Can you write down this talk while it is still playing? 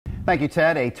Thank you,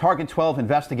 Ted. A Target 12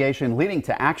 investigation leading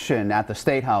to action at the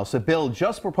State House. A bill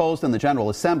just proposed in the General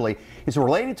Assembly is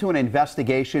related to an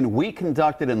investigation we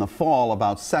conducted in the fall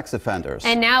about sex offenders.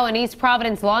 And now an East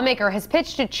Providence lawmaker has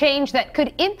pitched a change that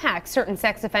could impact certain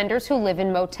sex offenders who live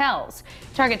in motels.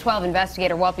 Target 12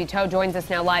 investigator Walt Buteau joins us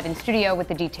now live in studio with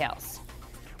the details.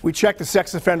 We checked the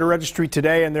sex offender registry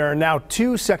today, and there are now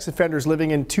 2 sex offenders living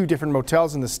in 2 different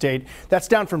motels in the state. That's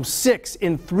down from 6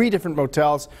 in 3 different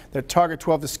motels that Target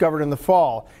 12 discovered in the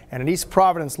fall. And an East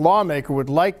Providence lawmaker would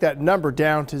like that number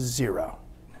down to 0.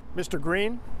 Mr.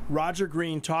 Green? Roger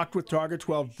Green talked with Target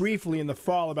 12 briefly in the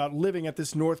fall about living at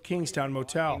this North Kingstown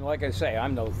motel. Like I say,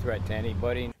 I'm no threat to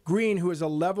anybody. Green, who is a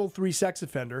level 3 sex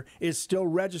offender, is still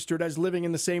registered as living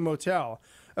in the same motel.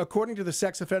 According to the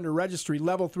sex offender registry,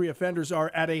 level 3 offenders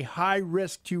are at a high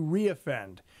risk to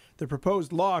reoffend. The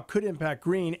proposed law could impact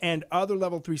Green and other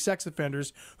level 3 sex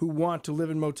offenders who want to live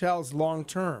in motels long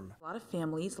term. A lot of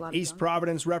families, East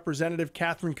Providence Representative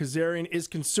Katherine Kazarian is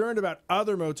concerned about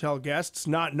other motel guests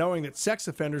not knowing that sex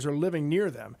offenders are living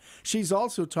near them. She's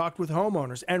also talked with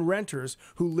homeowners and renters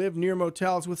who live near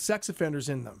motels with sex offenders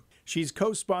in them. She's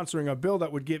co-sponsoring a bill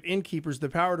that would give innkeepers the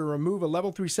power to remove a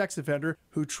level 3 sex offender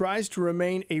who tries to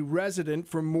remain a resident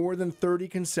for more than 30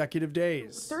 consecutive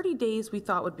days. 30 days we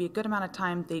thought would be a good amount of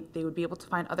time they would be able to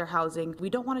find other housing. We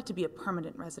don't want it to be a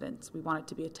permanent residence. We want it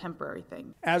to be a temporary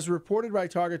thing. As reported by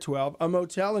Target 12, a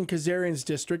motel in Kazarian's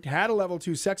district had a level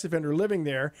 2 sex offender living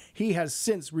there. He has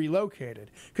since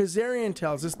relocated. Kazarian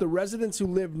tells us the residents who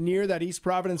live near that East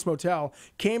Providence motel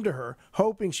came to her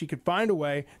hoping she could find a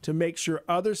way to make sure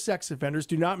other sex offenders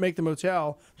do not make the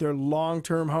motel their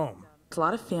long-term home. A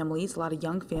lot of families, a lot of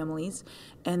young families,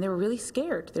 and they're really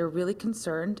scared. They're really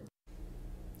concerned.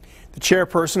 The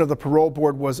chairperson of the parole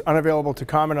board was unavailable to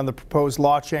comment on the proposed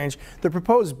law change. The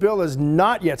proposed bill is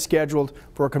not yet scheduled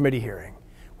for a committee hearing.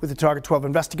 With the Target 12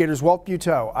 investigators, Walt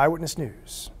Buteau, Eyewitness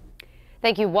News.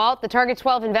 Thank you, Walt. The Target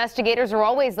 12 investigators are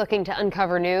always looking to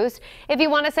uncover news. If you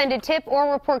want to send a tip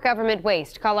or report government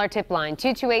waste, call our tip line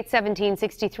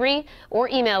 228-1763 or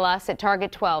email us at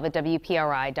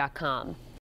target12@wpri.com.